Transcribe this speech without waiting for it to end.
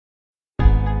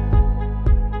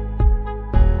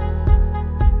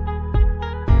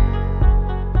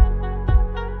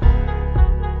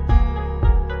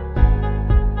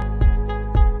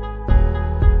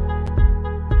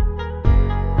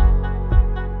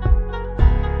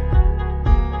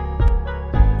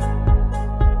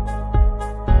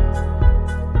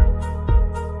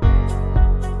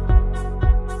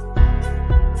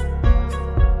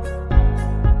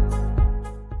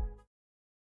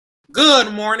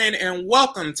Good morning and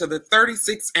welcome to the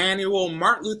 36th annual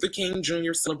Martin Luther King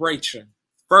Jr. celebration,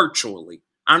 virtually.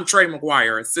 I'm Trey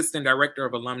McGuire, Assistant Director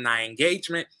of Alumni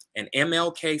Engagement and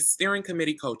MLK Steering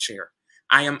Committee Co-Chair.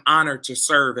 I am honored to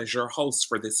serve as your host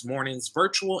for this morning's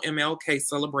virtual MLK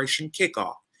celebration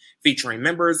kickoff, featuring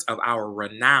members of our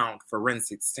renowned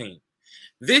forensics team.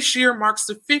 This year marks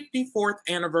the 54th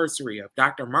anniversary of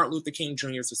Dr. Martin Luther King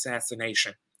Jr.'s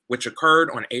assassination, which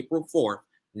occurred on April 4th,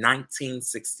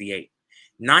 1968.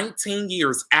 19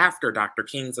 years after Dr.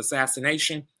 King's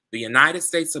assassination, the United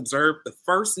States observed the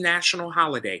first national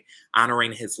holiday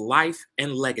honoring his life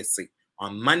and legacy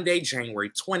on Monday,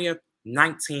 January 20th,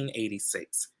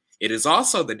 1986. It is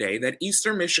also the day that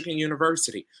Eastern Michigan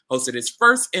University hosted its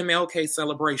first MLK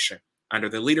celebration under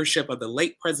the leadership of the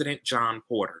late President John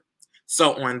Porter.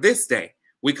 So on this day,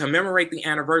 we commemorate the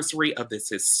anniversary of this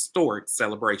historic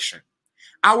celebration.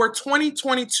 Our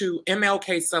 2022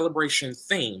 MLK celebration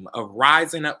theme of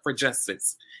Rising Up for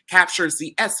Justice captures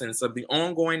the essence of the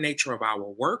ongoing nature of our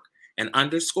work and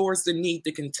underscores the need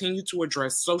to continue to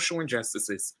address social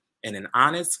injustices in an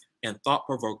honest and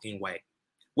thought-provoking way.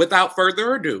 Without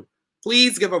further ado,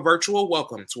 please give a virtual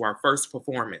welcome to our first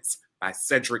performance by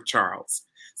Cedric Charles.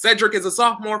 Cedric is a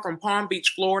sophomore from Palm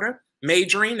Beach, Florida,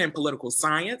 majoring in political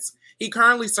science. He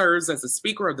currently serves as the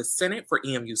Speaker of the Senate for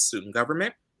EMU Student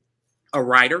Government, a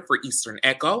writer for Eastern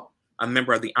Echo, a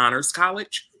member of the Honors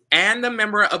College, and a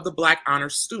member of the Black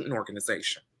Honors Student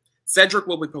Organization. Cedric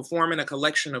will be performing a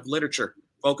collection of literature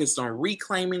focused on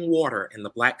reclaiming water in the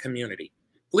Black community.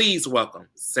 Please welcome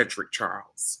Cedric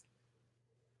Charles.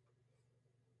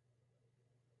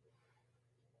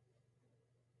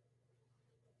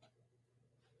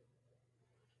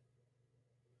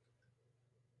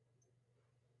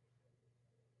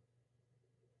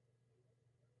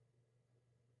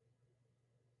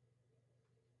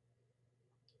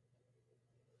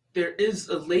 There is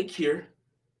a lake here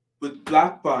with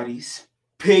black bodies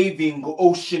paving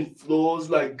ocean floors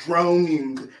like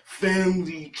drowning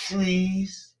family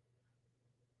trees.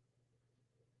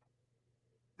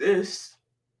 This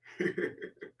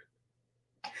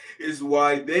is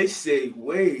why they say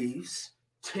waves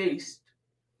taste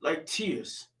like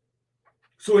tears.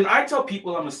 So when I tell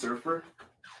people I'm a surfer,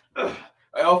 I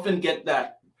often get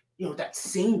that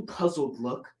same puzzled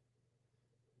look.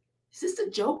 Is this a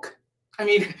joke? I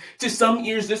mean, to some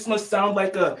ears, this must sound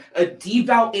like a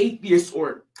devout atheist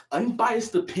or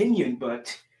unbiased opinion,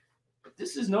 but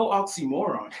this is no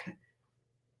oxymoron.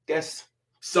 Guess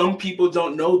some people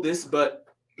don't know this, but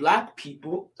Black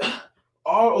people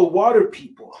are a water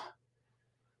people.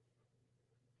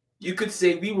 You could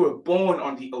say we were born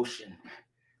on the ocean,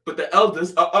 but the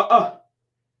elders,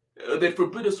 they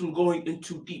forbid us from going in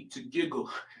too deep to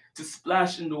giggle, to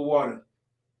splash in the water.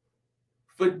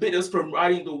 Forbid us from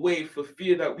riding the wave for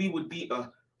fear that we would be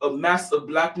a mass of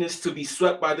blackness to be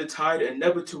swept by the tide and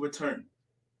never to return.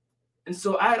 And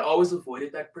so I had always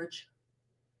avoided that bridge.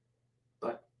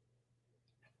 But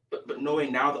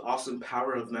knowing now the awesome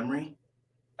power of memory,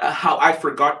 how I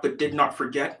forgot but did not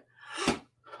forget,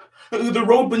 the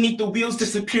road beneath the wheels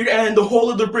disappeared and the whole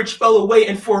of the bridge fell away,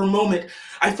 and for a moment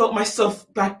I felt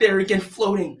myself back there again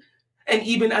floating. And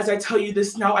even as I tell you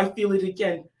this now, I feel it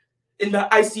again. In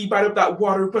the icy bite of that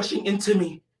water rushing into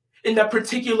me, in that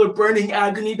particular burning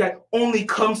agony that only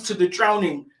comes to the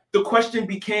drowning, the question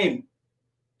became,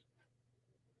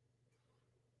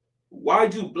 why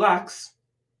do Blacks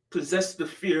possess the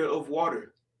fear of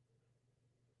water?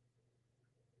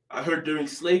 I heard during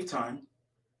slave time,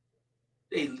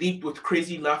 they leaped with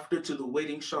crazy laughter to the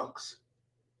waiting sharks,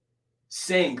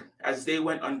 sang as they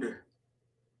went under,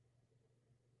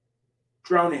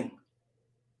 drowning.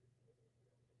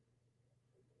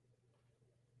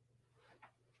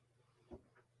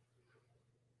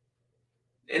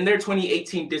 In their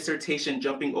 2018 dissertation,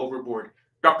 Jumping Overboard,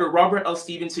 Dr. Robert L.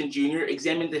 Stevenson Jr.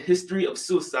 examined the history of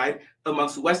suicide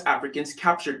amongst West Africans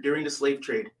captured during the slave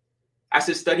trade. As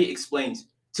his study explains,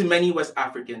 to many West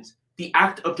Africans, the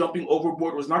act of jumping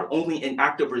overboard was not only an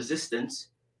act of resistance,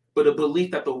 but a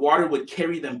belief that the water would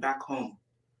carry them back home.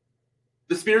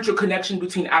 The spiritual connection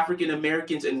between African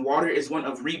Americans and water is one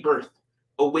of rebirth,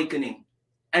 awakening,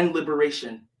 and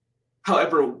liberation.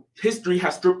 However, history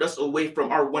has stripped us away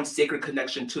from our once sacred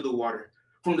connection to the water,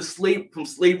 from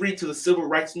slavery to the civil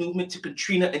rights movement to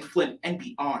Katrina and Flint and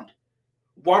beyond.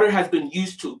 Water has been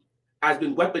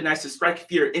weaponized to strike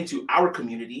fear into our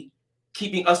community,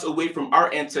 keeping us away from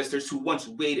our ancestors who once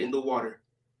waded in the water.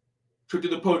 True to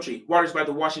the poetry, Waters by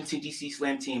the Washington, D.C.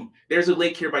 Slam Team. There's a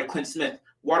Lake Here by Clint Smith.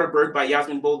 Waterbird by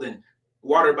Yasmin Bolden.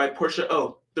 Water by Portia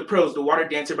O. The Prose, The Water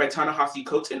Dancer by Ta-Nehisi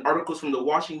Coates, and articles from the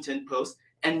Washington Post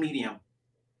and Medium.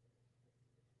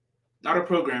 not a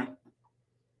program,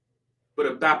 but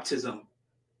a baptism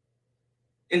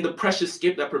in the precious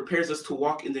gift that prepares us to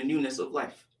walk in the newness of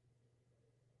life.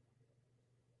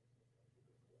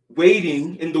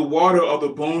 Wading in the water are the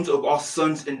bones of our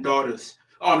sons and daughters.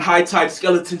 On high tide,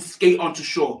 skeletons skate onto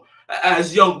shore.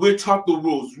 As young, we're taught the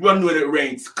rules. Run when it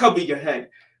rains. Cover your head.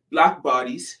 Black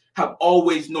bodies have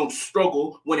always known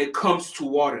struggle when it comes to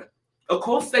water. A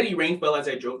cold, steady rain fell as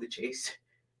I drove the chase.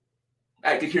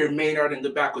 I could hear Maynard in the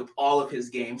back with all of his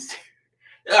games.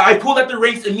 I pulled at the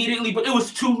reins immediately, but it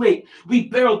was too late. We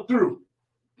barreled through.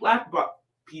 Black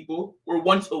people were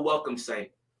once a welcome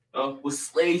sight, with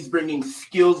slaves bringing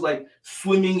skills like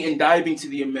swimming and diving to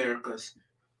the Americas.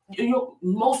 You know,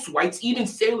 most whites, even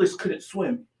sailors, couldn't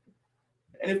swim.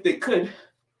 And if they could,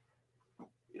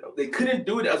 they couldn't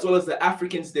do it as well as the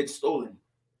Africans they'd stolen.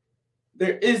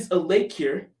 There is a lake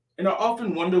here, and I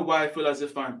often wonder why I feel as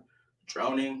if I'm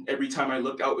drowning every time I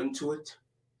look out into it.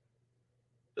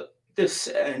 This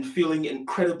and feeling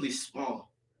incredibly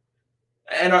small.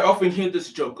 And I often hear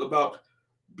this joke about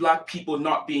Black people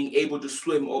not being able to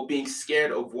swim or being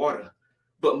scared of water.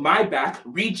 But my back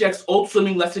rejects old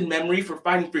swimming lesson memory for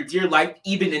fighting for dear life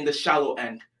even in the shallow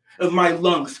end. And my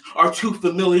lungs are too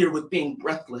familiar with being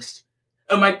breathless.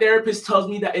 And my therapist tells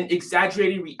me that an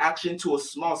exaggerated reaction to a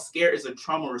small scare is a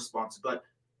trauma response. But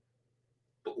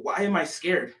why am I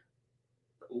scared?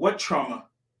 What trauma?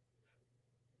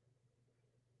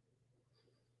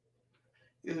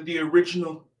 The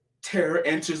original terror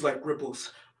enters like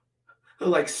ripples,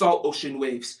 like salt ocean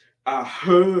waves. I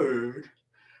heard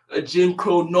a Jim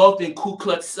Crow North and Ku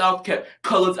Klux South kept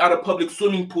colors out of public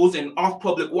swimming pools and off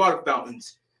public water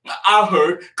fountains. I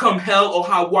heard come hell or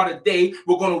high water day,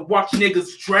 we're gonna watch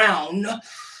niggas drown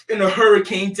in a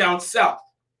hurricane down south.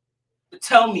 But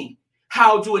tell me,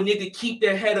 how do a nigga keep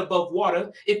their head above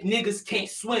water if niggas can't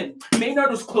swim?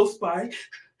 Maynard was close by.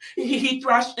 He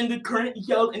thrashed in the current,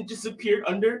 yelled, and disappeared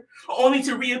under, only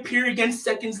to reappear again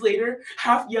seconds later,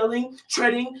 half yelling,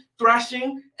 treading,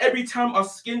 thrashing. Every time our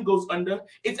skin goes under,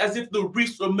 it's as if the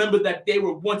reefs remember that they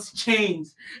were once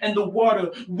chains, and the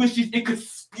water wishes it could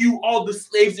spew all the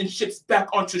slaves and ships back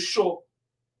onto shore.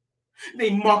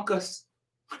 They mock us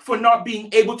for not being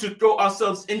able to throw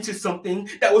ourselves into something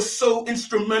that was so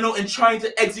instrumental in trying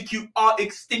to execute our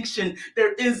extinction.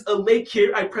 There is a lake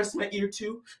here, I press my ear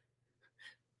to,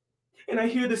 and I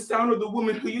hear the sound of the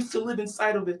woman who used to live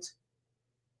inside of it.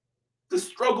 The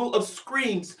struggle of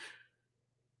screams.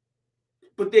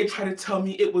 But they try to tell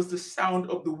me it was the sound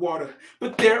of the water.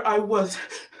 But there I was,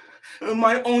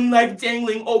 my own life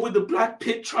dangling over the black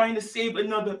pit trying to save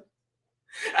another.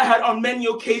 I had on many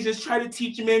occasions tried to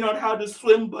teach Maynard how to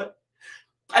swim, but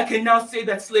I can now say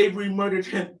that slavery murdered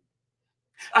him.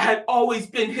 I had always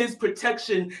been his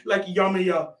protection, like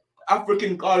Yamaya,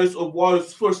 African goddess of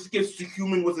water's first gifts to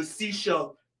human was a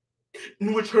seashell,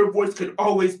 in which her voice could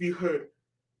always be heard.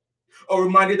 A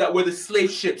reminder that where the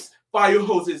slave ships, fire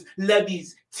hoses,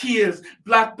 levees, tears,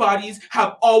 black bodies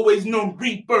have always known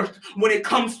rebirth when it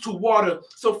comes to water.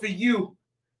 So for you,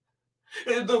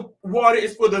 the water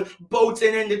is for the boats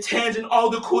and then the tans and all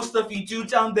the cool stuff you do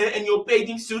down there in your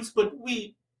bathing suits, but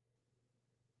we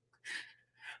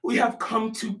have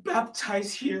come to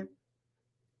baptize here.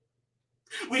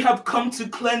 We have come to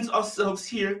cleanse ourselves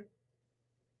here.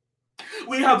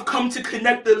 We have come to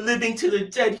connect the living to the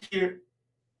dead here.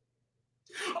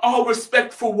 All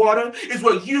respect for water is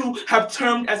what you have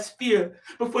termed as fear,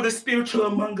 but for the spiritual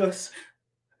among us,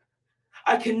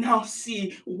 I can now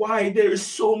see why there is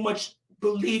so much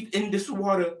belief in this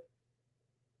water.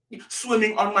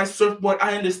 Swimming on my surfboard,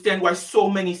 I understand why so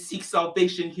many seek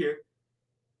salvation here.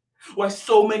 Why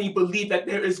so many believe that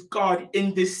there is God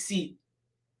in this sea.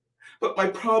 But my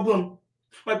problem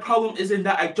isn't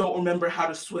that I don't remember how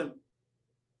to swim.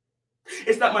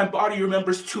 It's that my body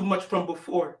remembers too much from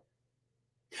before.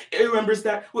 It remembers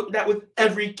that with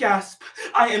every gasp,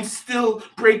 I am still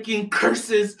breaking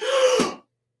curses.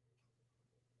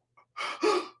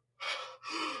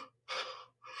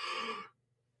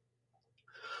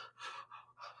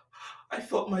 I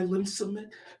felt my limbs submit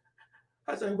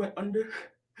as I went under.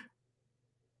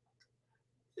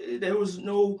 There was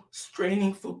no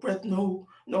straining for breath, no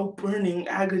burning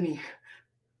agony.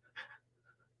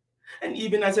 And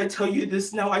even as I tell you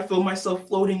this now, I feel myself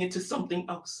floating into something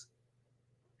else.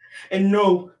 And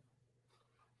no,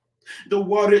 the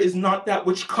water is not that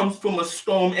which comes from a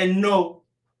storm. And no,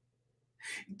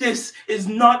 this is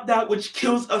not that which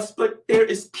kills us, but there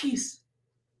is peace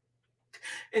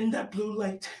in that blue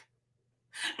light.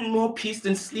 And more peace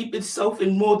than sleep itself,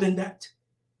 and more than that,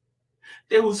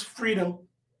 there was freedom.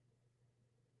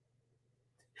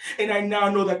 And I now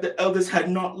know that the elders had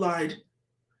not lied.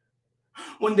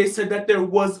 when they said that there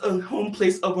was a home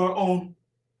place of our own,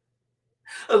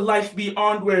 a life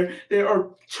beyond where there are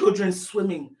children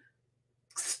swimming,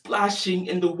 splashing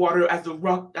in the water as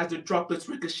the droplets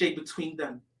ricochet between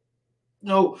them.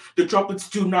 No, the droplets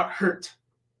do not hurt.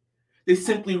 They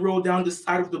simply roll down the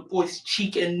side of the boy's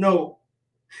cheek, and no,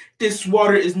 this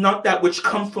water is not that which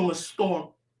comes from a storm.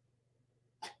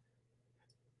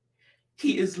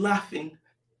 He is laughing.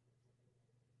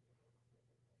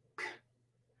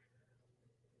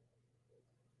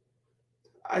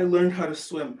 I learned how to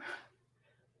swim,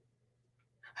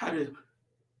 how to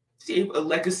save a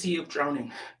legacy of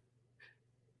drowning,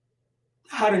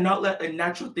 how to not let a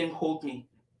natural thing hold me,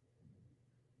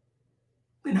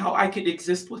 and how I could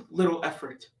exist with little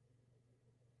effort.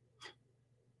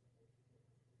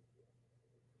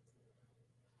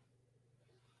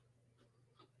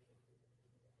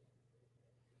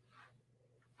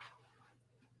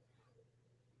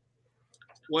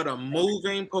 What a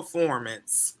moving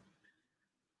performance.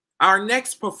 Our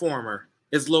next performer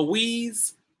is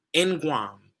Louise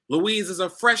Ngwam. Louise is a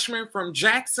freshman from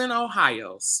Jackson,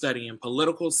 Ohio, studying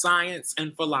political science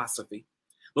and philosophy.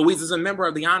 Louise is a member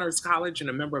of the Honors College and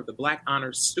a member of the Black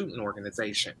Honors Student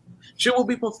Organization. She will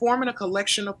be performing a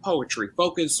collection of poetry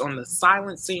focused on the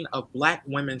silencing of Black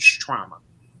women's trauma.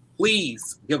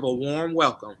 Please give a warm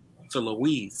welcome to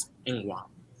Louise Ngwam.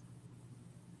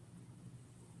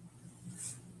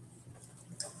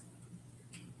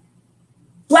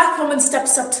 Black woman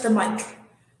steps up to the mic.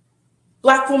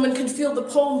 Black woman can feel the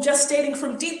poem gestating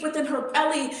from deep within her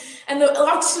belly and the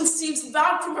eloquent seeps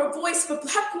loud from her voice, but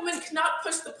Black woman cannot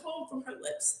push the poem from her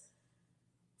lips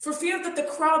for fear that the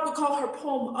crowd will call her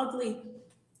poem ugly,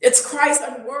 its cries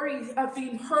unworthy of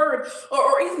being heard,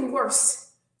 or even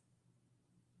worse,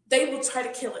 they will try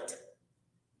to kill it.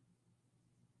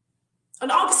 On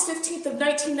August 15th of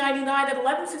 1999 at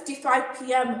 11:55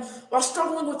 p.m., while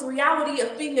struggling with the reality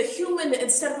of being a human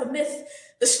instead of a myth,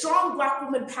 the strong Black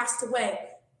woman passed away.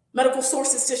 Medical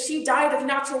sources say she died of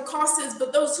natural causes,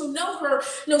 but those who know her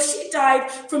know she died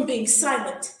from being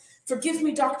silent. Forgive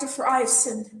me, doctor, for I have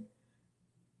sinned.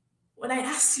 When I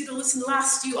asked you to listen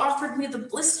last, you offered me the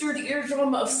blistered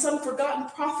eardrum of some forgotten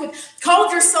prophet,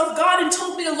 called yourself God, and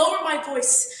told me to lower my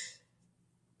voice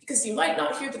because you might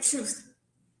not hear the truth.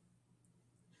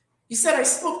 You said I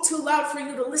spoke too loud for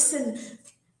you to listen,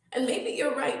 and maybe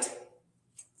you're right.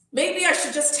 Maybe I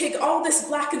should just take all this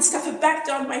black and stuff it back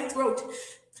down my throat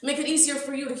to make it easier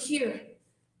for you to hear,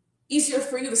 easier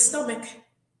for you to stomach.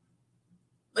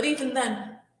 But even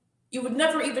then, you would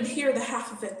never even hear the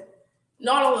half of it,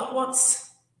 not all at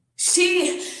once.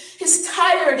 She is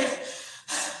tired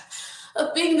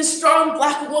of being the strong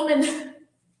Black woman.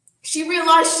 She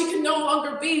realized she can no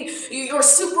longer be your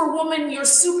superwoman, your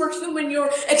superhuman, your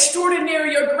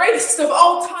extraordinary, your greatest of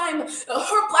all time.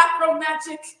 Her Black girl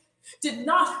magic did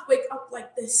not wake up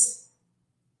like this.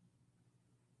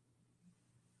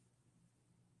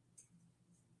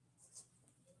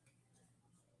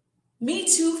 Me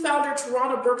Too founder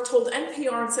Tarana Burke told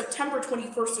NPR on September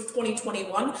 21st of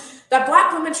 2021 that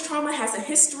Black women's trauma has a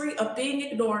history of being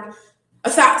ignored, a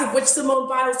fact of which Simone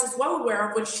Biles was well aware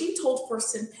of when she told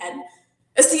First in Penn.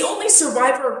 As the only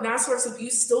survivor of Nassar's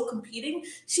abuse still competing,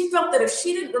 she felt that if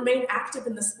she didn't remain active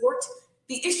in the sport,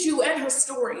 the issue and her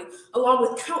story, along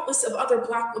with countless of other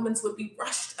Black women's, would be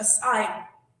brushed aside.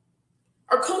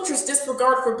 Our culture's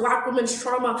disregard for Black women's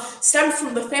trauma stems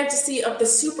from the fantasy of the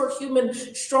superhuman,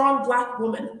 strong Black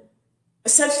woman.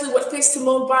 Essentially, what faced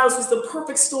Simone Biles was the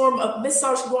perfect storm of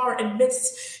misogynoir and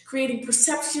myths, creating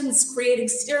perceptions, creating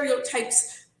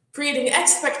stereotypes, creating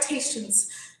expectations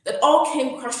that all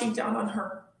came crushing down on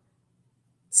her.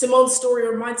 Simone's story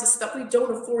reminds us that we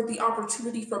don't afford the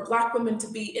opportunity for Black women to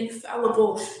be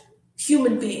infallible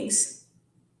human beings.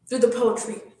 Through the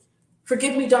poetry,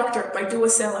 Forgive Me, Doctor by Dua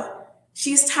Sela.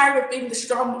 She's Tired of Being the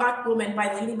Strong Black Woman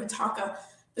by Lady Mataka.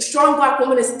 The Strong Black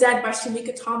Woman is Dead by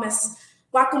Shamika Thomas.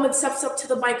 Black Woman Steps Up to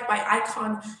the Mic by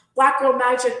Icon. Black Girl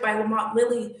Magic by Lamont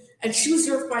Lilly. And Choose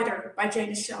Your Fighter by Jay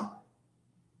Nichelle.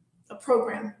 A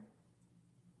program.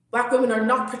 Black women are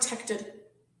not protected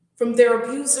from their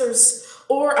abusers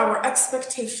or our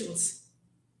expectations.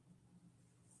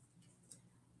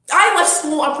 I left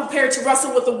school unprepared to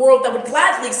wrestle with a world that would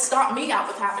gladly stop me out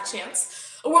with half a chance.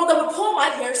 A world that would pull my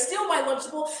hair, steal my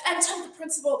Lunchable, and tell the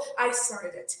principal I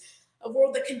started it. A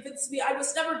world that convinced me I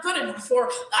was never good enough, or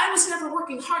I was never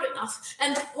working hard enough.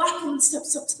 And Black woman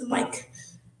steps up to the mic,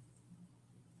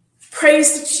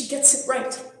 prays that she gets it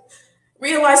right,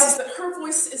 realizes that her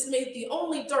voice is made the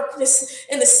only darkness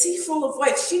in a sea full of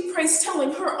white. She prays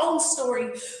telling her own story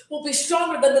will be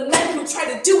stronger than the men who try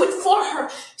to do it for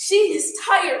her. She is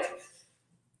tired.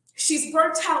 She's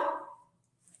burnt out.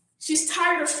 She's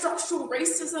tired of structural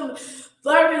racism.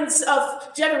 Burdens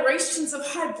of generations of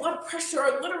high blood pressure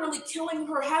are literally killing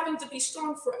her. Having to be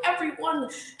strong for everyone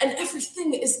and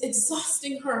everything is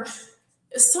exhausting her.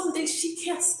 Some days she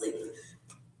can't sleep.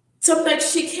 Some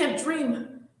nights she can't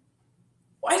dream.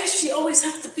 Why does she always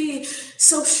have to be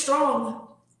so strong?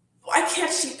 Why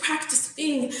can't she practice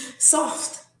being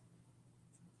soft?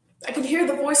 I can hear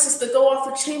the voices that go off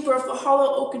the chamber of the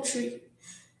hollow oak tree.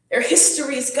 Their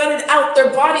histories gutted out,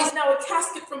 their bodies now a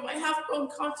casket from my half-grown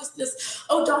consciousness.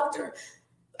 Oh, doctor,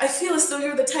 I feel as though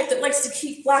you're the type that likes to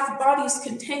keep Black bodies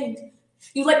contained.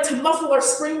 You like to muffle our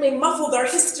screaming, muffle our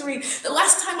history. The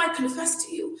last time I confessed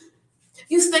to you,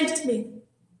 you thanked me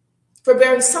for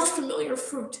bearing such familiar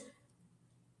fruit.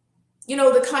 You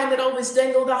know, the kind that always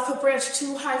dangled off a branch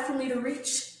too high for me to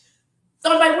reach.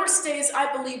 On my worst days,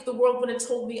 I believed the world would have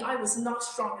told me I was not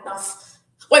strong enough.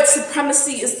 White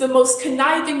supremacy is the most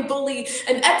conniving bully,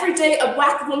 and every day a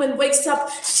Black woman wakes up,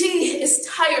 she is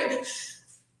tired.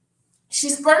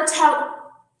 She's burnt out.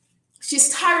 She's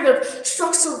tired of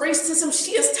structural racism.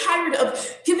 She is tired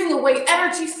of giving away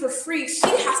energy for free. She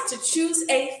has to choose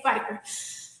a fighter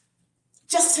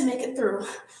just to make it through.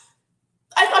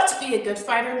 I thought to be a good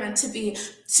fighter meant to be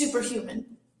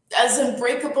superhuman, as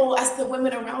unbreakable as the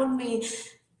women around me,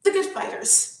 the good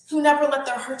fighters who never let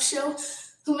their heart show,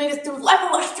 who made it through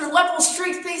level after level,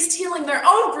 straight-faced, healing their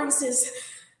own bruises,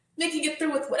 making it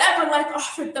through with whatever life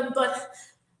offered them. But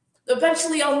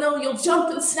eventually I'll know you'll jump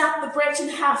and snap the branch in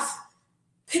half,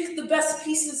 pick the best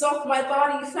pieces off my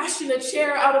body, fashion a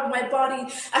chair out of my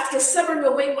body after severing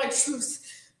away my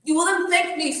truth. You will then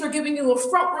thank me for giving you a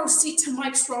front row seat to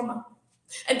my trauma.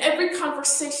 And every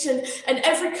conversation and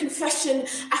every confession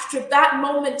after that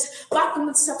moment, Black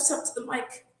woman steps up to the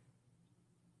mic.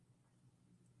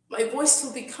 My voice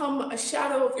will become a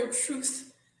shadow of your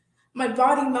truth. My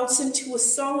body melts into a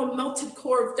song, a melted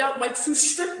core of doubt. My truth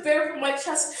stripped bare from my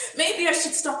chest. Maybe I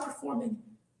should stop performing.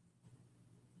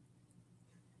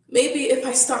 Maybe if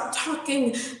I stop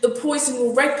talking, the poison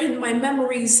will ripen my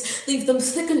memories, leave them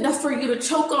thick enough for you to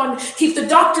choke on, keep the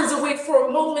doctors away for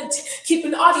a moment, keep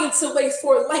an audience away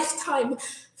for a lifetime.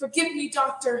 Forgive me,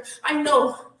 doctor. I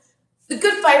know the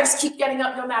good fighters keep getting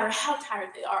up no matter how tired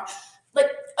they are. Like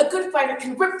a good fighter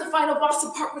can rip the final boss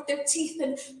apart with their teeth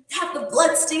and have the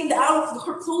blood stained out of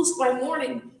her clothes by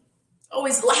morning,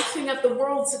 always laughing at the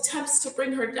world's attempts to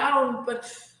bring her down. But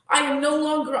I am no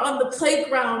longer on the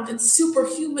playground, and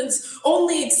superhumans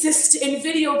only exist in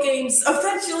video games.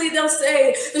 Eventually they'll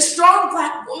say, the strong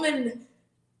Black woman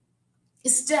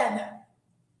is dead.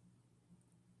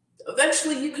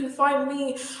 Eventually you can find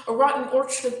me a rotten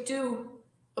orchard of dew,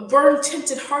 a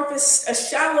burn-tinted harvest, a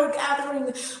shallow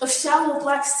gathering of shallow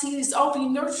Black seeds. I'll be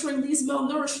nurturing these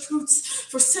malnourished roots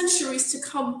for centuries to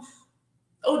come.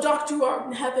 O doctor who art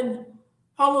in heaven,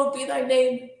 hallowed be thy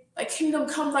name. Thy kingdom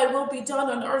come, thy will be done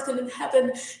on earth and in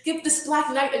heaven. Give this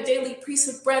Black knight a daily piece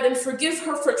of bread and forgive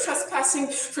her for trespassing,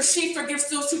 for she forgives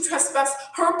those who trespass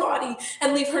her body,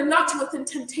 and leave her not within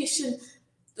temptation.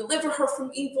 Deliver her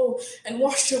from evil and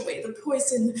wash away the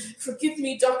poison. Forgive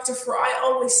me, doctor, for I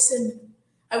always sin.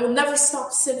 I will never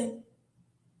stop sinning.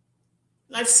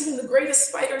 I've seen the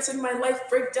greatest fighters in my life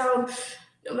break down,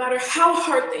 no matter how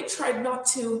hard they tried not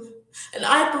to. And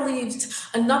I believed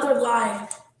another lie.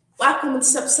 Black woman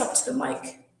steps up to the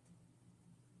mic.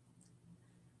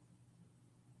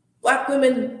 Black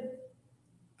women,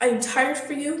 I am tired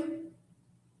for you.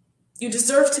 You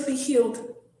deserve to be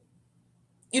healed.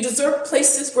 You deserve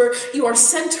places where you are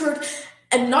centered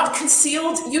and not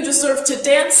concealed. You deserve to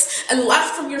dance and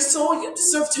laugh from your soul. You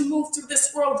deserve to move through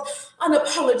this world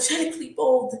unapologetically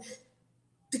bold.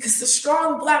 Because the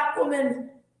strong Black woman,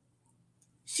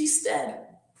 she's dead.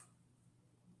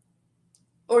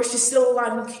 Or she's still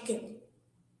alive and kicking.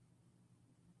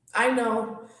 I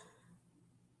know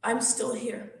I'm still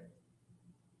here.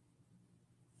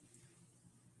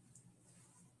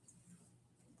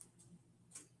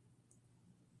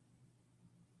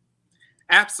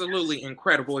 Absolutely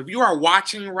incredible. If you are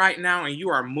watching right now and you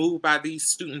are moved by these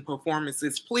student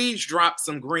performances, please drop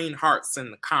some green hearts in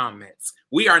the comments.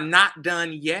 We are not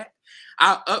done yet.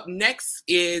 Up next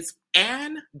is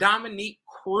Anne Dominique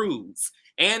Cruz.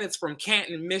 Anne is from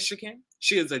Canton, Michigan.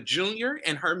 She is a junior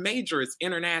and her major is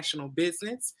international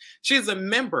business. She is a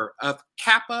member of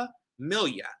Kappa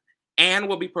Milia. Anne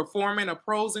will be performing a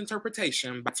prose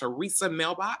interpretation by Teresa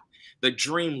Melbach, The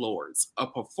Dream Lords, a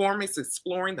performance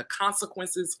exploring the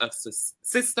consequences of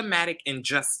systematic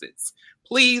injustice.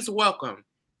 Please welcome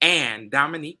Anne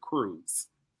Dominique Cruz.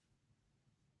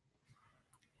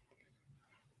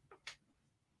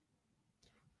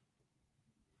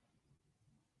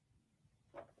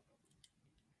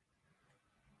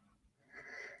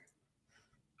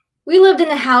 We lived in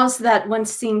a house that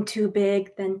once seemed too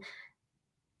big, then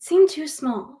seemed too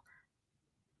small.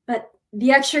 But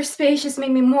the extra space just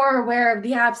made me more aware of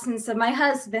the absence of my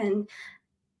husband.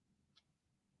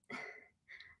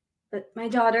 But my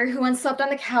daughter, who once slept on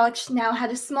the couch, now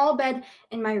had a small bed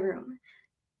in my room.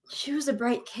 She was a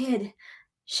bright kid.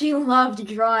 She loved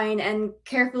drawing and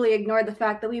carefully ignored the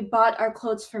fact that we bought our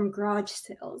clothes from garage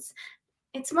sales.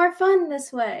 "It's more fun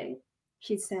this way,"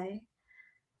 she'd say.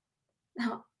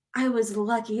 Now, I was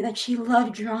lucky that she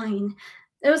loved drawing.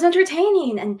 It was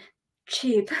entertaining and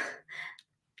cheap.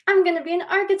 "I'm going to be an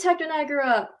architect when I grow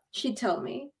up," she'd tell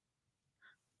me,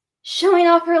 showing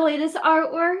off her latest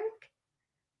artwork.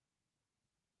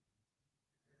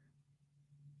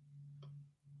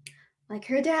 Like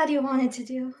her daddy wanted to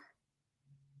do.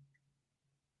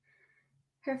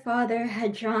 Her father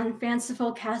had drawn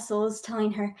fanciful castles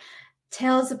telling her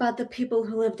tales about the people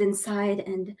who lived inside,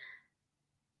 and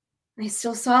I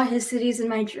still saw his cities in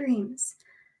my dreams.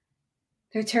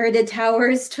 Their turreted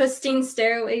towers, twisting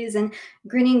stairways, and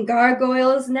grinning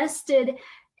gargoyles nested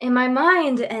in my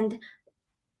mind, and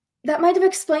that might have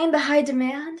explained the high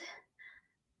demand.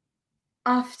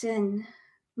 Often,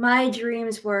 my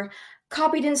dreams were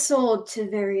copied and sold to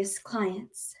various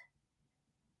clients.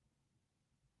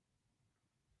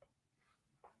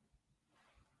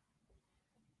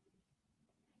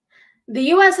 The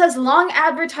US has long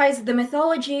advertised the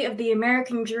mythology of the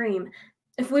American dream.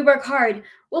 If we work hard,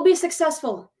 we'll be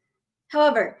successful.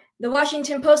 However, the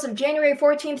Washington Post of January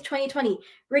 14th, 2020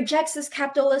 rejects this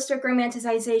capitalistic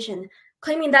romanticization,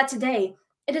 claiming that today,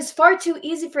 it is far too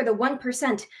easy for the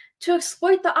 1% to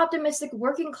exploit the optimistic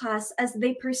working class as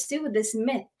they pursue this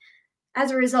myth.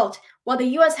 As a result, while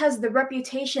the US has the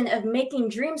reputation of making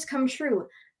dreams come true,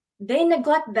 they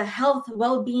neglect the health,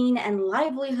 well-being, and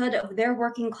livelihood of their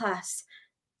working class.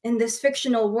 In this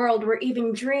fictional world where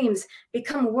even dreams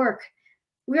become work,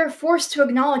 we are forced to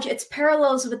acknowledge its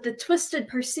parallels with the twisted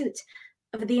pursuit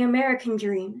of the American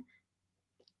dream.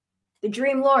 The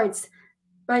Dream Lords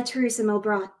by Teresa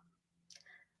Milbrot.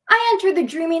 I entered the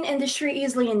dreaming industry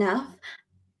easily enough.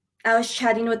 I was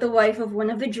chatting with the wife of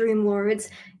one of the Dream Lords.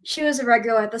 She was a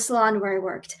regular at the salon where I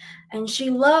worked, and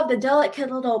she loved the delicate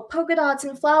little polka dots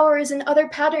and flowers and other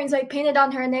patterns I painted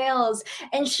on her nails.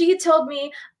 And she told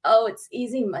me, "Oh, it's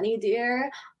easy money,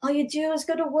 dear. All you do is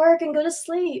go to work and go to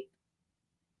sleep."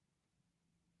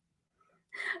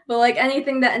 But like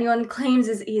anything that anyone claims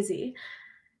is easy,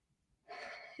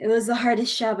 it was the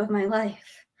hardest job of my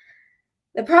life.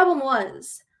 The problem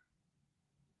was,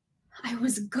 I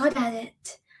was good at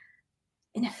it.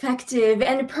 An effective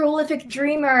and prolific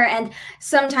dreamer, and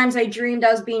sometimes I dreamed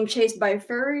I was being chased by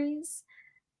furries,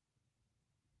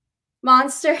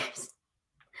 monsters,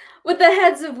 with the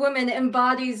heads of women and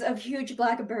bodies of huge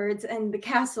black birds, and the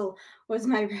castle was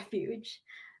my refuge.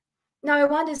 Now, I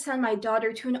wanted to send my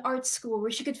daughter to an art school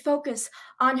where she could focus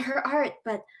on her art,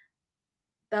 but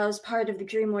that was part of the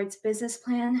Dream Lord's business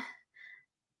plan.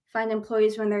 Find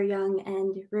employees when they're young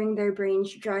and wring their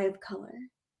brains dry of color.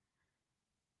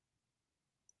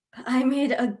 But I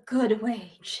made a good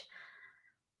wage.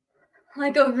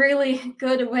 Like a really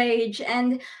good wage,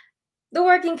 and the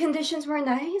working conditions were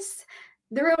nice.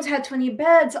 The rooms had 20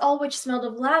 beds, all which smelled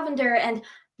of lavender, and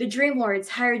the Dream Lords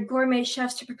hired gourmet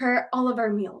chefs to prepare all of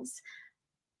our meals.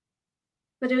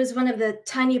 But it was one of the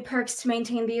tiny perks to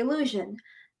maintain the illusion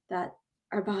that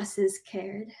our bosses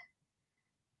cared.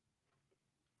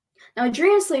 Now,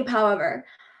 dream sleep, however,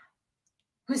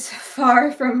 was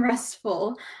far from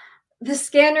restful. The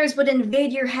scanners would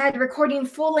invade your head, recording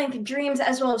full-length dreams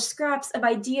as well as scraps of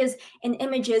ideas and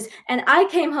images, and I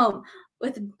came home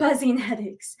with buzzing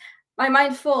headaches, my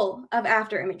mind full of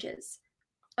after images.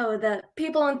 Oh, the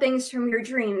people and things from your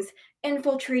dreams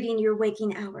infiltrating your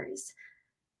waking hours.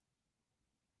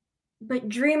 But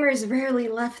dreamers rarely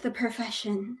left the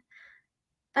profession.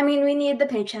 I mean, we need the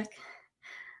paycheck.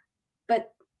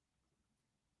 But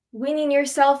weaning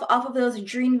yourself off of those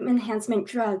dream enhancement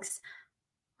drugs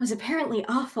was apparently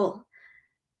awful.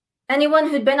 Anyone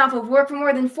who'd been off of work for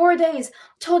more than 4 days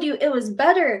told you it was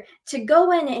better to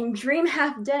go in and dream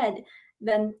half dead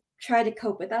than try to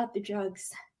cope without the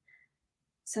drugs.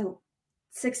 So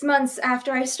 6 months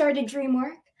after I started dream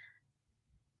work,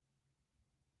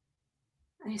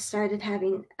 I started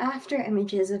having after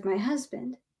images of my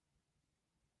husband.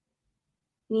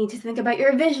 "You need to think about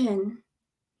your vision,"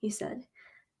 he said.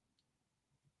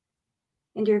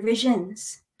 "And your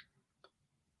visions."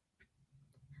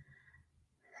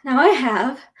 Now I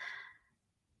have.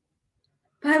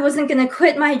 But I wasn't going to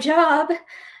quit my job.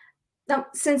 Now,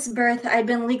 since birth, I'd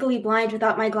been legally blind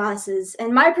without my glasses,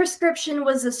 and my prescription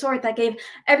was the sort that gave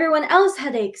everyone else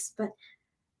headaches, but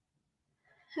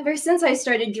Ever since I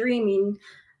started dreaming,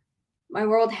 my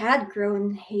world had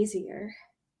grown hazier.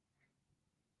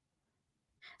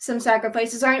 Some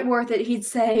sacrifices aren't worth it, he'd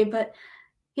say, but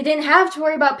he didn't have to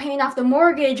worry about paying off the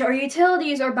mortgage or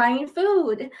utilities or buying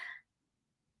food.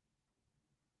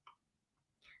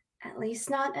 At least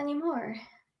not anymore.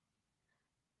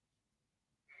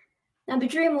 Now the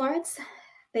Dream Lords,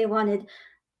 they wanted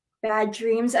bad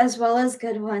dreams as well as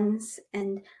good ones,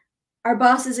 and our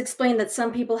bosses explained that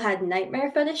some people had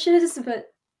nightmare fetishes,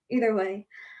 but either way.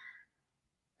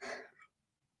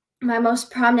 My most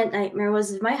prominent nightmare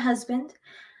was of my husband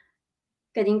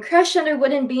getting crushed under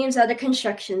wooden beams at a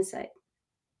construction site.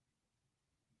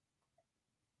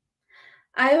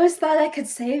 I always thought I could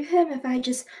save him if I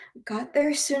just got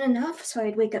there soon enough so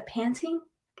I'd wake up panting.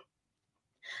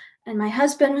 And my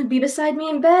husband would be beside me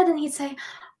in bed and he'd say,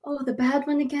 "Oh, the bad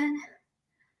one again,"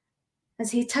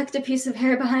 as he tucked a piece of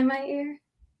hair behind my ear.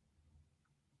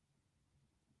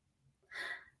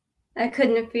 I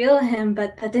couldn't feel him,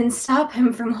 but that didn't stop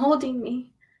him from holding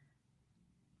me.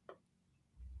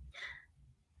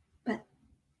 But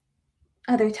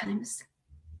other times,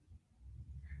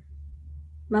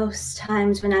 most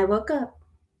times when I woke up,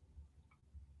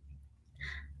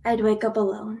 I'd wake up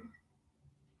alone.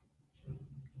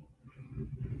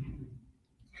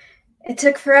 It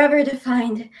took forever to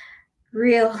find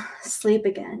real sleep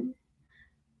again.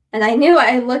 And I knew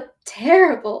I looked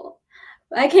terrible.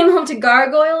 I came home to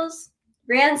gargoyles,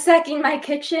 ransacking my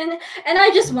kitchen, and I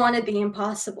just wanted the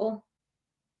impossible.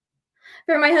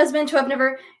 For my husband to have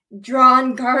never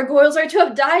drawn gargoyles or to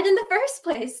have died in the first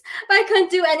place. But I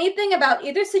couldn't do anything about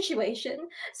either situation,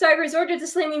 so I resorted to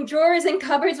slamming drawers and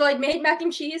cupboards while I'd made mac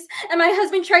and cheese, and my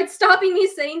husband tried stopping me,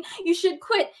 saying, "You should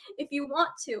quit if you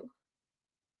want to."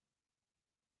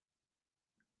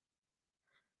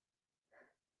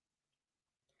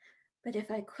 But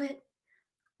if I quit,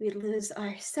 we'd lose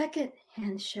our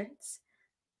second-hand shirts.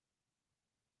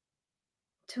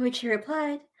 To which he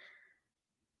replied,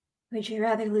 "Would you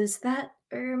rather lose that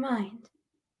or your mind?"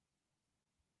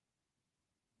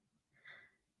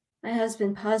 My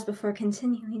husband paused before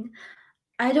continuing,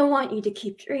 "I don't want you to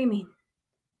keep dreaming.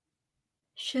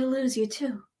 She'll lose you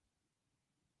too."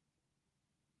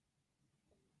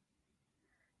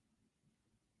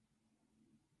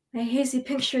 My hazy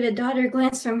pictured a daughter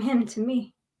glance from him to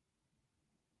me.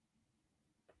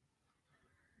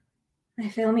 My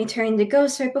filmy turned to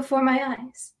ghost right before my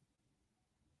eyes.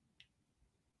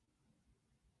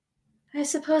 I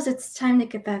suppose it's time to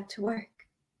get back to work.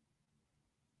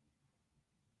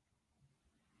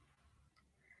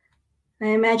 I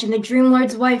imagine the Dream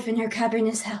Lord's wife in her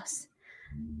cavernous house.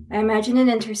 I imagine an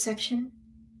intersection,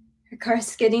 her car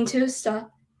skidding to a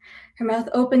stop, her mouth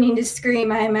opening to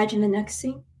scream. I imagine the next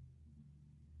scene.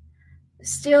 A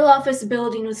steel office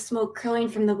building with smoke curling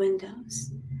from the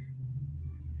windows.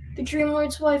 The Dream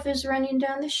Lord's wife is running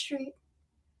down the street,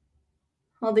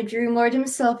 while the Dream Lord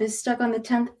himself is stuck on the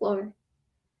 10th floor.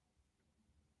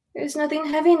 There's nothing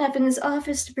heavy enough in his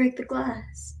office to break the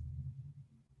glass.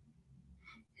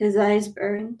 His eyes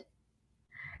burned.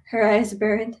 Her eyes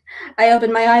burned. I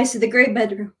opened my eyes to the gray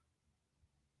bedroom.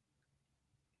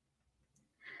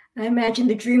 I imagined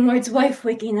the Dream Lord's wife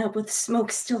waking up with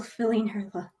smoke still filling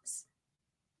her lungs.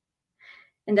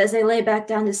 And as I lay back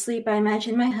down to sleep, I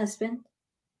imagined my husband,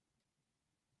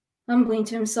 mumbling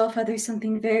to himself how there's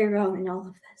something very wrong in all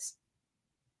of this.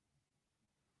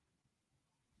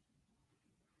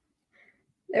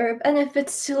 There are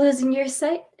benefits to losing your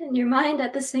sight and your mind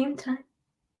at the same time.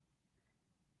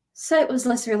 Sight was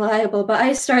less reliable, but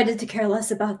I started to care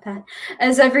less about that,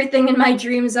 as everything in my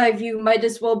dreams I view might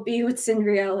as well be what's in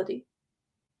reality.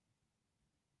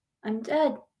 "I'm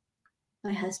dead,"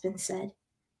 my husband said.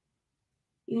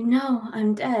 "You know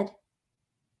I'm dead."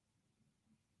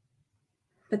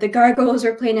 But the gargoyles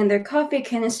were playing in their coffee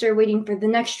canister, waiting for the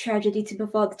next tragedy to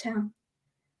befall the town.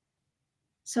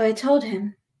 So I told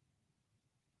him,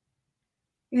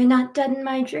 "You're not dead in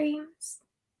my dreams."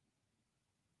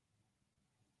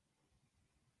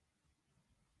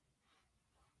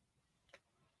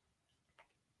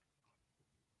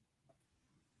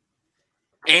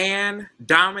 And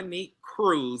Dominique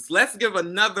Cruz. Let's give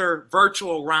another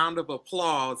virtual round of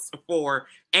applause for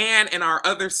Anne and our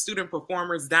other student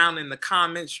performers down in the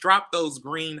comments. Drop those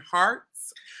green hearts.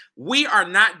 We are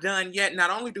not done yet.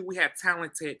 Not only do we have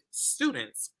talented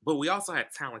students, but we also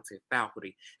have talented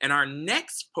faculty. And our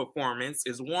next performance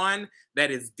is one that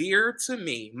is dear to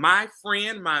me, my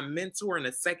friend, my mentor, and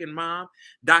a second mom,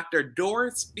 Dr.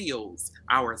 Doris Fields,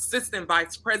 our Assistant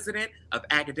Vice President of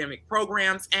Academic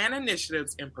Programs and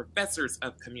Initiatives and Professors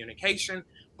of Communication,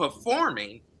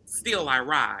 performing Still I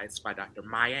Rise by Dr.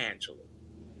 Maya Angelou.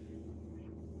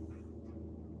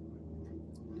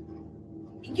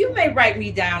 You may write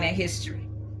me down in history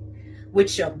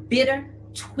with your bitter,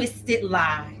 twisted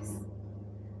lies.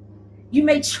 You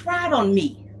may trot on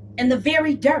me in the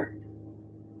very dirt,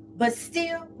 but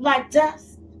still, like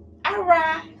dust, I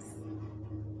rise.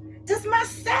 Does my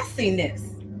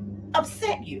sassiness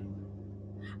upset you?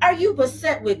 Are you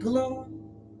beset with gloom?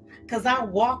 'Cause I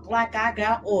walk like I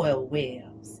got oil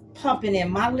wells pumping in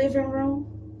my living room.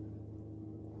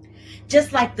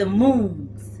 Just like the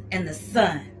moons and the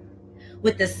sun,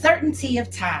 with the certainty of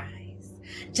tides,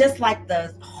 just like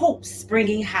the hope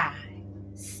springing high,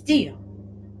 still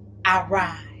I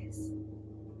rise.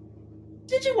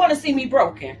 Did you want to see me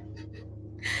broken?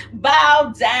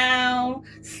 Bow down,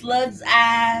 slug's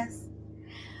eyes,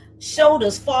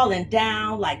 shoulders falling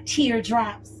down like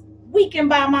teardrops, weakened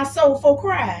by my soulful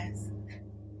cries.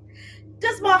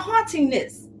 Does my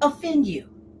hauntingness offend you?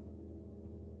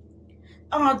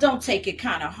 Oh, don't take it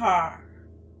kind of hard,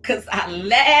 'cause I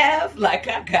laugh like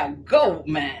I got gold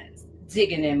mines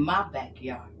digging in my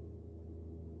backyard.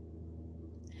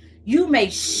 You may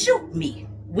shoot me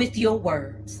with your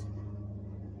words.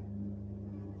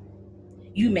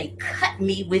 You may cut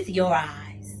me with your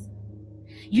eyes.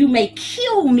 You may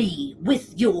kill me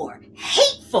with your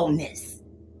hatefulness.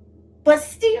 But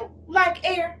still, like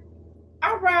air,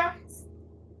 I rise.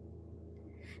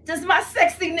 Does my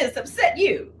sexiness upset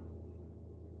you?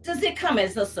 Does it come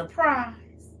as a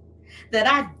surprise that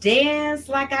I dance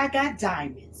like I got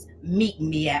diamonds meeting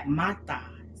me at my thighs?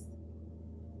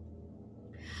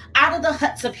 Out of the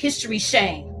huts of history's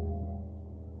shame,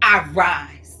 I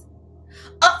rise.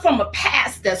 Up from a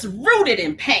past that's rooted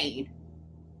in pain,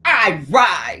 I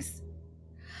rise.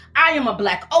 I am a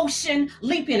black ocean,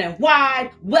 leaping and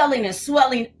wide, welling and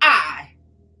swelling. I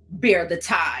bear the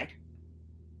tide.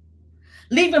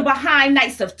 Leaving behind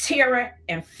nights of terror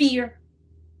and fear,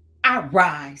 I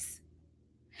rise.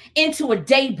 Into a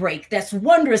daybreak that's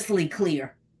wondrously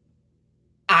clear,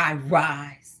 I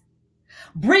rise.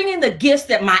 Bringing the gifts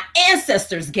that my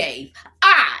ancestors gave,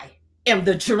 I am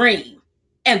the dream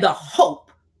and the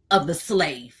hope of the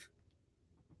slave.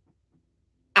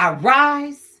 I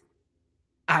rise,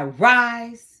 I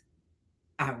rise,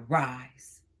 I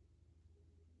rise.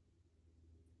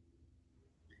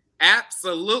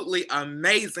 Absolutely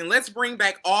amazing. Let's bring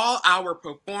back all our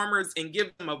performers and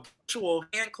give them a virtual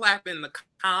hand clap in the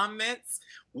comments.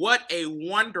 What a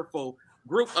wonderful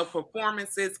group of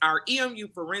performances. Our EMU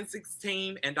forensics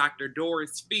team and Dr.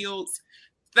 Doris Fields.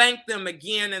 Thank them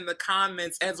again in the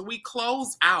comments. As we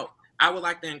close out, I would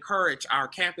like to encourage our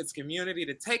campus community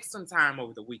to take some time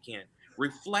over the weekend,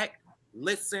 reflect,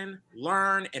 listen,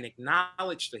 learn, and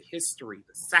acknowledge the history,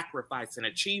 the sacrifice, and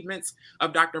achievements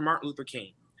of Dr. Martin Luther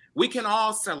King. We can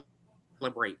all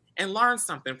celebrate and learn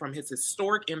something from his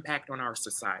historic impact on our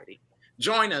society.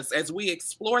 Join us as we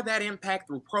explore that impact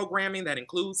through programming that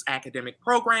includes academic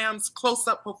programs,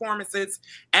 close-up performances,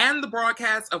 and the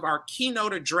broadcast of our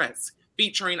keynote address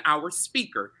featuring our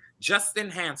speaker,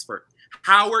 Justin Hansford,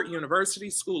 Howard University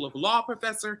School of Law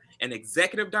professor and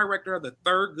executive director of the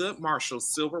Thurgood Marshall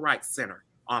Civil Rights Center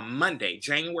on Monday,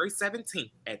 January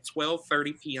 17th at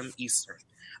 12:30 p.m. Eastern.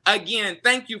 Again,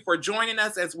 thank you for joining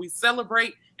us as we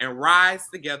celebrate and rise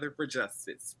together for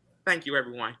justice. Thank you,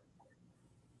 everyone.